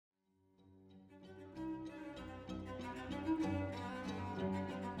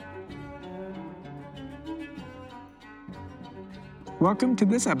Welcome to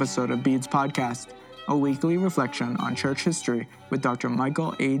this episode of Bede's Podcast, a weekly reflection on church history with Dr.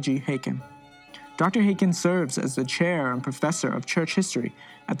 Michael A.G. Haykin. Dr. Haykin serves as the chair and professor of church history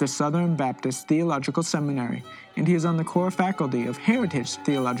at the Southern Baptist Theological Seminary, and he is on the core faculty of Heritage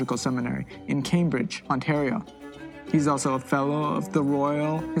Theological Seminary in Cambridge, Ontario. He's also a fellow of the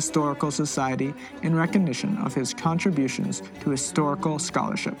Royal Historical Society in recognition of his contributions to historical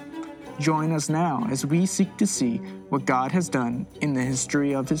scholarship. Join us now as we seek to see what God has done in the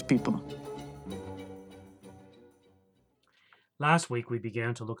history of his people. Last week we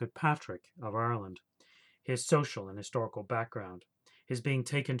began to look at Patrick of Ireland, his social and historical background, his being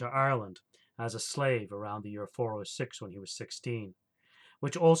taken to Ireland as a slave around the year 406 when he was 16,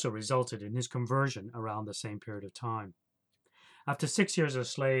 which also resulted in his conversion around the same period of time. After 6 years as a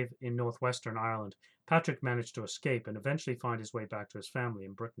slave in northwestern Ireland, Patrick managed to escape and eventually find his way back to his family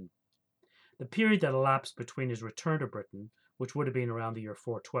in Britain. The period that elapsed between his return to Britain, which would have been around the year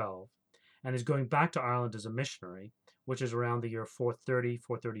 412, and his going back to Ireland as a missionary, which is around the year 430,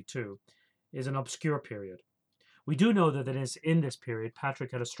 432, is an obscure period. We do know that in this period,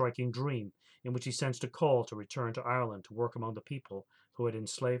 Patrick had a striking dream in which he sensed a call to return to Ireland to work among the people who had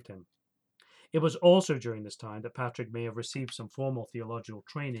enslaved him. It was also during this time that Patrick may have received some formal theological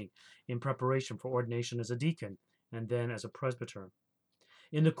training in preparation for ordination as a deacon and then as a presbyter.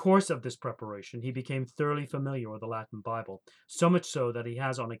 In the course of this preparation, he became thoroughly familiar with the Latin Bible, so much so that he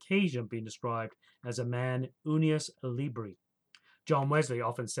has on occasion been described as a man unius libri. John Wesley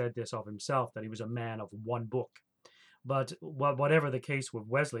often said this of himself, that he was a man of one book. But whatever the case with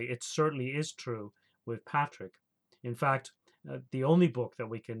Wesley, it certainly is true with Patrick. In fact, the only book that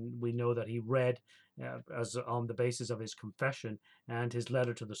we know that he read as on the basis of his confession and his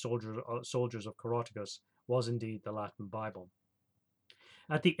letter to the soldiers of Coroticus was indeed the Latin Bible.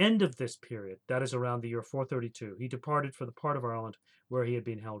 At the end of this period, that is around the year 432, he departed for the part of Ireland where he had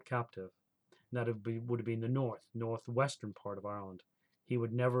been held captive. That would have been the northwestern part of Ireland. He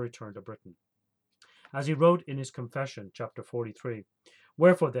would never return to Britain. As he wrote in his Confession, chapter 43,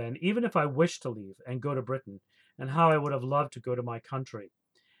 "Wherefore then, even if I wished to leave and go to Britain, and how I would have loved to go to my country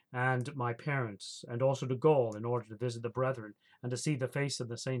and my parents, and also to Gaul in order to visit the brethren and to see the face of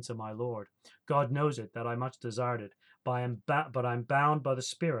the saints of my Lord. God knows it, that I much desired it, but I'm bound by the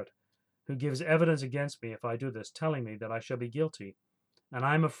Spirit, who gives evidence against me if I do this, telling me that I shall be guilty. And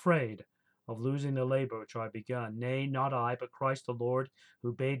I am afraid of losing the labor which I have begun. Nay, not I, but Christ the Lord,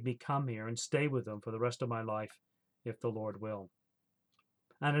 who bade me come here and stay with them for the rest of my life, if the Lord will."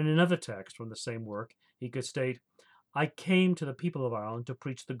 And in another text from the same work, he could state, "I came to the people of Ireland to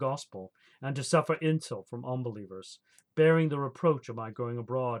preach the gospel and to suffer insult from unbelievers, bearing the reproach of my going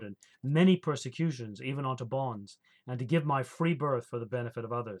abroad and many persecutions, even unto bonds, and to give my free birth for the benefit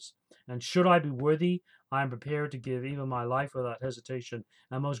of others. And should I be worthy, I am prepared to give even my life without hesitation,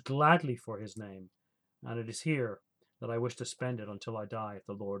 and most gladly for his name. And it is here that I wish to spend it until I die, if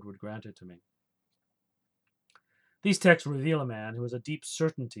the Lord would grant it to me." These texts reveal a man who has a deep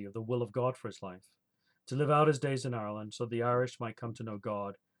certainty of the will of God for his life, to live out his days in Ireland so the Irish might come to know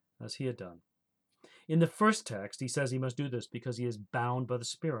God as he had done. In the first text, he says he must do this because he is bound by the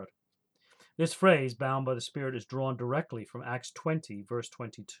Spirit. This phrase, bound by the Spirit, is drawn directly from Acts 20, verse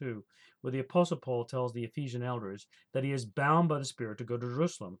 22, where the Apostle Paul tells the Ephesian elders that he is bound by the Spirit to go to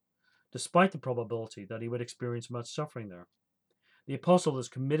Jerusalem, despite the probability that he would experience much suffering there. The Apostle is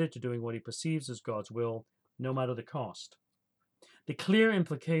committed to doing what he perceives as God's will, no matter the cost. The clear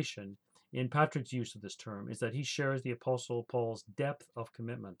implication in Patrick's use of this term is that he shares the Apostle Paul's depth of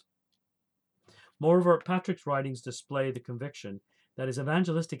commitment. Moreover, Patrick's writings display the conviction that his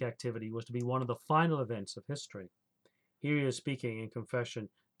evangelistic activity was to be one of the final events of history. Here he is speaking in Confession,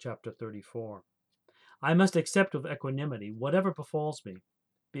 chapter 34. "I must accept with equanimity whatever befalls me,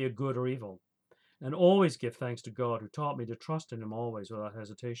 be it good or evil, and always give thanks to God, who taught me to trust in him always without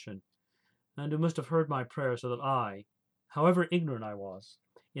hesitation, and who must have heard my prayer, so that I, however ignorant I was,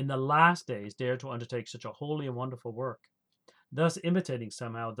 in the last days dared to undertake such a holy and wonderful work, thus imitating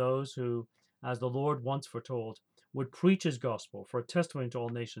somehow those who, as the Lord once foretold, would preach his gospel for a testimony to all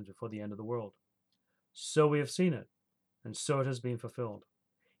nations before the end of the world. So we have seen it, and so it has been fulfilled.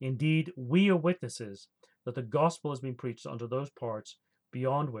 Indeed, we are witnesses that the gospel has been preached unto those parts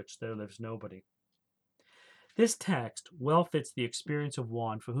beyond which there lives nobody." This text well fits the experience of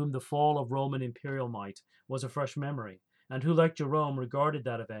one for whom the fall of Roman imperial might was a fresh memory, and who, like Jerome, regarded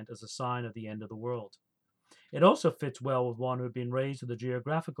that event as a sign of the end of the world. It also fits well with one who had been raised with a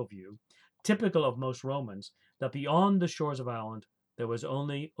geographical view, typical of most Romans, that beyond the shores of Ireland there was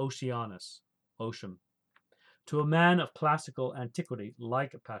only Oceanus, ocean. To a man of classical antiquity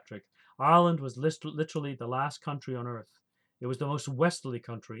like Patrick, Ireland was literally the last country on earth, It was the most westerly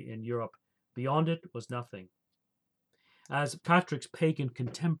country in Europe. Beyond it was nothing. As Patrick's pagan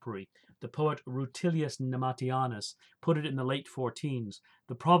contemporary, the poet Rutilius Nematianus, put it in the late 14s,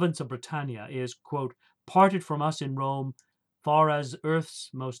 the province of Britannia is, quote, parted from us in Rome far as earth's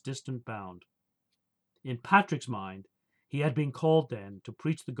most distant bound. In Patrick's mind, he had been called then to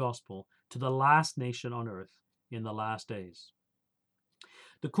preach the gospel to the last nation on earth in the last days.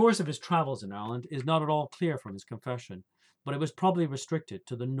 The course of his travels in Ireland is not at all clear from his confession, but it was probably restricted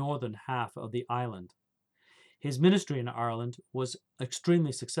to the northern half of the island. His ministry in Ireland was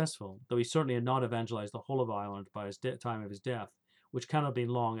extremely successful, though he certainly had not evangelized the whole of Ireland by his time of his death, which cannot have been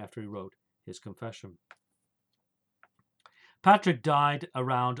long after he wrote his confession. Patrick died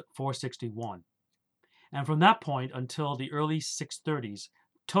around 461, and from that point until the early 630s,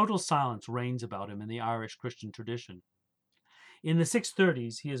 total silence reigns about him in the Irish Christian tradition. In the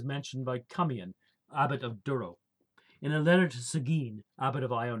 630s, he is mentioned by Cummian, abbot of Durrow. In a letter to Seguin, abbot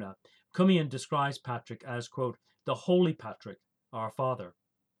of Iona, Cummian describes Patrick as, quote, the holy Patrick, our father.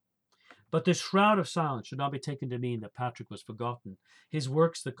 But this shroud of silence should not be taken to mean that Patrick was forgotten. His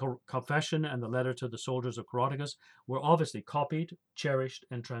works, the Confession and the letter to the soldiers of Coroticus, were obviously copied, cherished,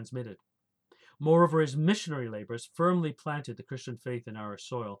 and transmitted. Moreover, his missionary labors firmly planted the Christian faith in Irish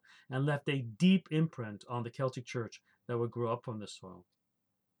soil and left a deep imprint on the Celtic Church that would grow up from this soil.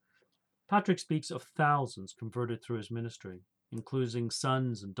 Patrick speaks of thousands converted through his ministry, including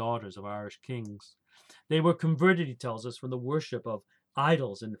sons and daughters of Irish kings. They were converted, he tells us, from the worship of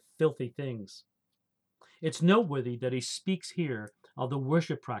idols and filthy things. It's noteworthy that he speaks here of the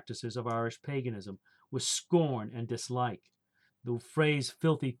worship practices of Irish paganism with scorn and dislike. The phrase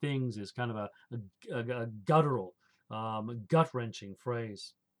filthy things is kind of a guttural, gut-wrenching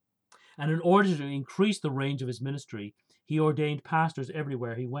phrase. And in order to increase the range of his ministry, he ordained pastors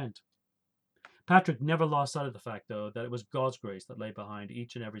everywhere he went. Patrick never lost sight of the fact, though, that it was God's grace that lay behind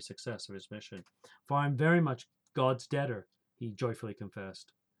each and every success of his mission. For I am very much God's debtor, he joyfully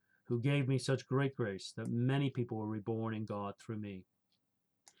confessed, who gave me such great grace that many people were reborn in God through me.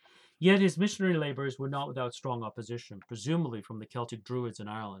 Yet his missionary labors were not without strong opposition, presumably from the Celtic Druids in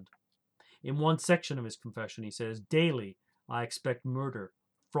Ireland. In one section of his confession, he says, daily I expect murder,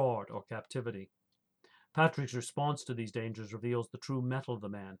 fraud, or captivity. Patrick's response to these dangers reveals the true mettle of the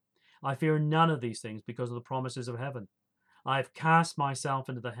man. I fear none of these things because of the promises of heaven. I have cast myself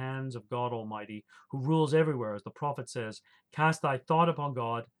into the hands of God Almighty, who rules everywhere, as the prophet says, cast thy thought upon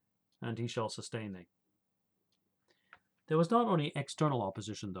God, and he shall sustain thee. There was not only external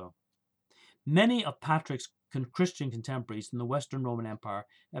opposition, though. Many of Patrick's Christian contemporaries in the Western Roman Empire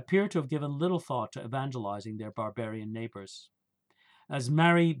appear to have given little thought to evangelizing their barbarian neighbors. As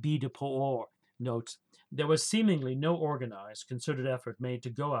Marie B. de Poor notes, there was seemingly no organized, concerted effort made to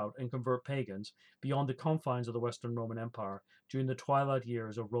go out and convert pagans beyond the confines of the Western Roman Empire during the twilight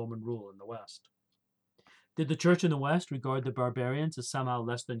years of Roman rule in the West. Did the Church in the West regard the barbarians as somehow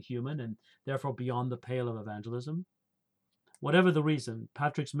less than human and therefore beyond the pale of evangelism? Whatever the reason,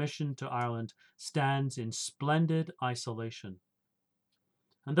 Patrick's mission to Ireland stands in splendid isolation.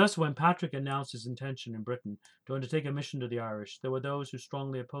 And thus, when Patrick announced his intention in Britain to undertake a mission to the Irish, there were those who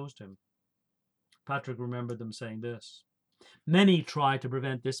strongly opposed him. Patrick remembered them saying this. Many tried to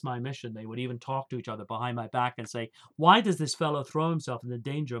prevent this my mission. They would even talk to each other behind my back and say, why does this fellow throw himself into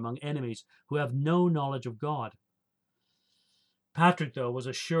danger among enemies who have no knowledge of God? Patrick, though, was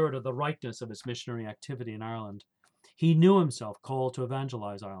assured of the rightness of his missionary activity in Ireland. He knew himself called to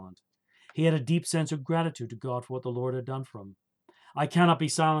evangelize Ireland. He had a deep sense of gratitude to God for what the Lord had done for him. I cannot be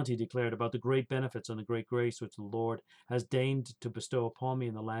silent, he declared, about the great benefits and the great grace which the Lord has deigned to bestow upon me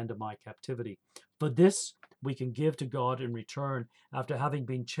in the land of my captivity. For this we can give to God in return after having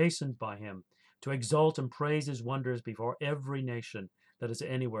been chastened by him, to exalt and praise his wonders before every nation that is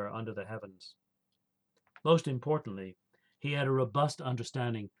anywhere under the heavens. Most importantly, he had a robust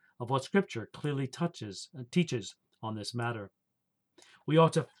understanding of what Scripture clearly touches and teaches on this matter. We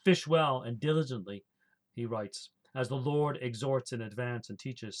ought to fish well and diligently, he writes, as the Lord exhorts in advance and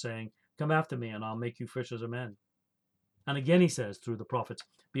teaches, saying, come after me, and I'll make you fishers of men. And again he says through the prophets,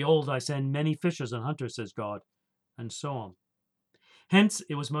 behold, I send many fishers and hunters, says God, and so on. Hence,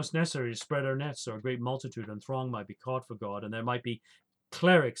 it was most necessary to spread our nets so a great multitude and throng might be caught for God, and there might be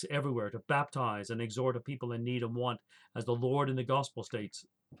clerics everywhere to baptize and exhort a people in need and want, as the Lord in the gospel states,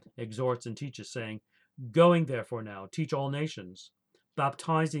 exhorts and teaches, saying, going therefore now, teach all nations,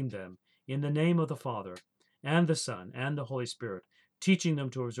 baptizing them in the name of the Father, and the Son, and the Holy Spirit, teaching them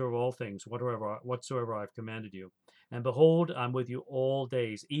to observe all things whatsoever I have commanded you. And behold, I'm with you all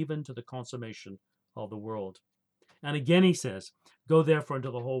days, even to the consummation of the world. And again he says, "Go therefore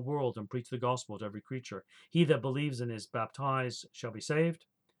into the whole world and preach the gospel to every creature. He that believes and is baptized shall be saved,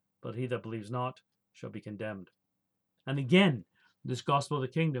 but he that believes not shall be condemned." And again, "This gospel of the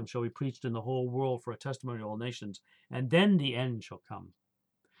kingdom shall be preached in the whole world for a testimony to all nations, and then the end shall come."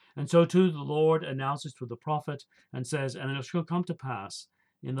 And so too the Lord announces through the prophet and says, "And it shall come to pass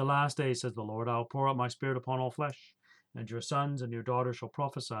in the last days, says the Lord, I will pour out my spirit upon all flesh. And your sons and your daughters shall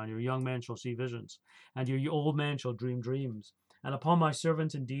prophesy, and your young men shall see visions, and your old men shall dream dreams. And upon my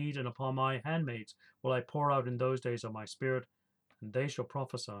servants indeed, and upon my handmaids will I pour out in those days of my spirit, and they shall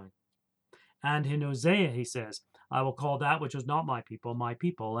prophesy." And in Hosea he says, "I will call that which was not my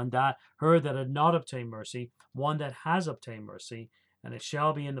people, and that her that had not obtained mercy, one that has obtained mercy. And it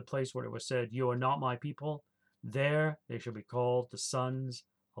shall be in the place where it was said, You are not my people, there they shall be called the sons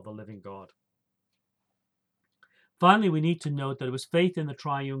of the living God." Finally, we need to note that it was faith in the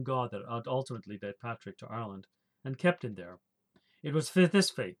triune God that ultimately led Patrick to Ireland and kept him there. It was this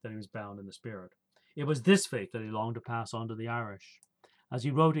faith that he was bound in the Spirit. It was this faith that he longed to pass on to the Irish. As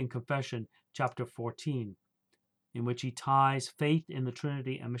he wrote in Confession, chapter 14, in which he ties faith in the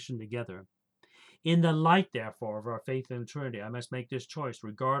Trinity and mission together. "In the light, therefore, of our faith in the Trinity, I must make this choice,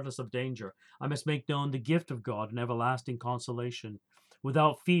 regardless of danger. I must make known the gift of God and everlasting consolation.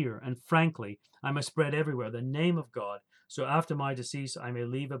 Without fear and frankly, I must spread everywhere the name of God, so after my decease I may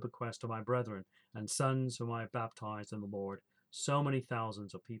leave a bequest to my brethren and sons whom I have baptized in the Lord, so many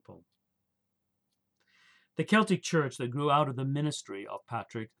thousands of people." The Celtic Church that grew out of the ministry of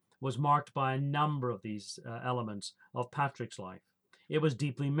Patrick was marked by a number of these elements of Patrick's life. It was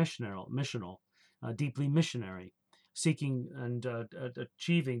deeply missional, deeply missionary, seeking and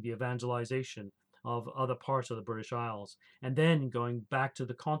achieving the evangelization of other parts of the British Isles, and then going back to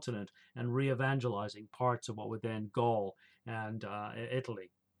the continent and re-evangelizing parts of what were then Gaul and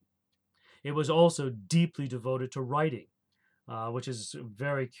Italy. It was also deeply devoted to writing, which is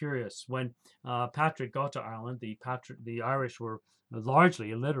very curious. When Patrick got to Ireland, the Irish were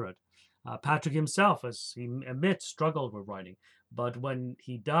largely illiterate. Patrick himself, as he admits, struggled with writing. But when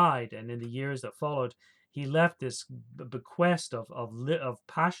he died, and in the years that followed, he left this bequest of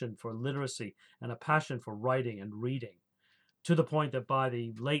passion for literacy and a passion for writing and reading, to the point that by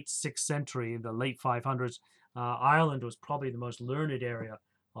the late 6th century, the late 500s, Ireland was probably the most learned area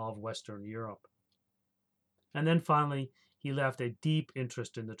of Western Europe. And then finally, he left a deep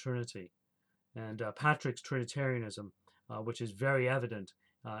interest in the Trinity. And Patrick's Trinitarianism, which is very evident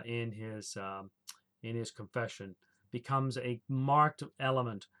in his confession, becomes a marked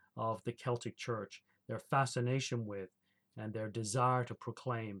element of the Celtic Church, their fascination with and their desire to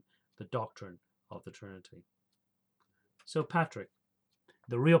proclaim the doctrine of the Trinity. So Patrick,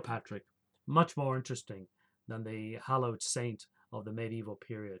 the real Patrick, much more interesting than the hallowed saint of the medieval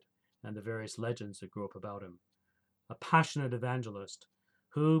period and the various legends that grew up about him. A passionate evangelist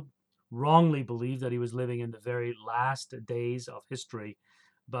who wrongly believed that he was living in the very last days of history,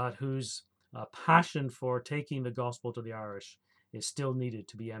 but whose passion for taking the gospel to the Irish is still needed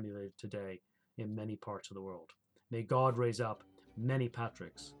to be emulated today in many parts of the world. May God raise up many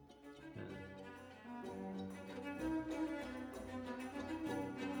Patricks.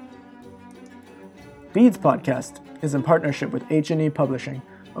 Beads Podcast is in partnership with H&E Publishing,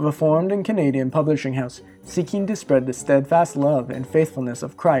 a Reformed and Canadian publishing house seeking to spread the steadfast love and faithfulness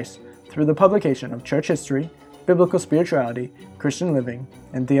of Christ through the publication of church history, biblical spirituality, Christian living,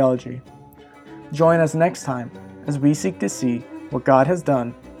 and theology. Join us next time as we seek to see what God has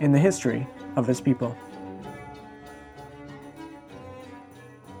done in the history of His people.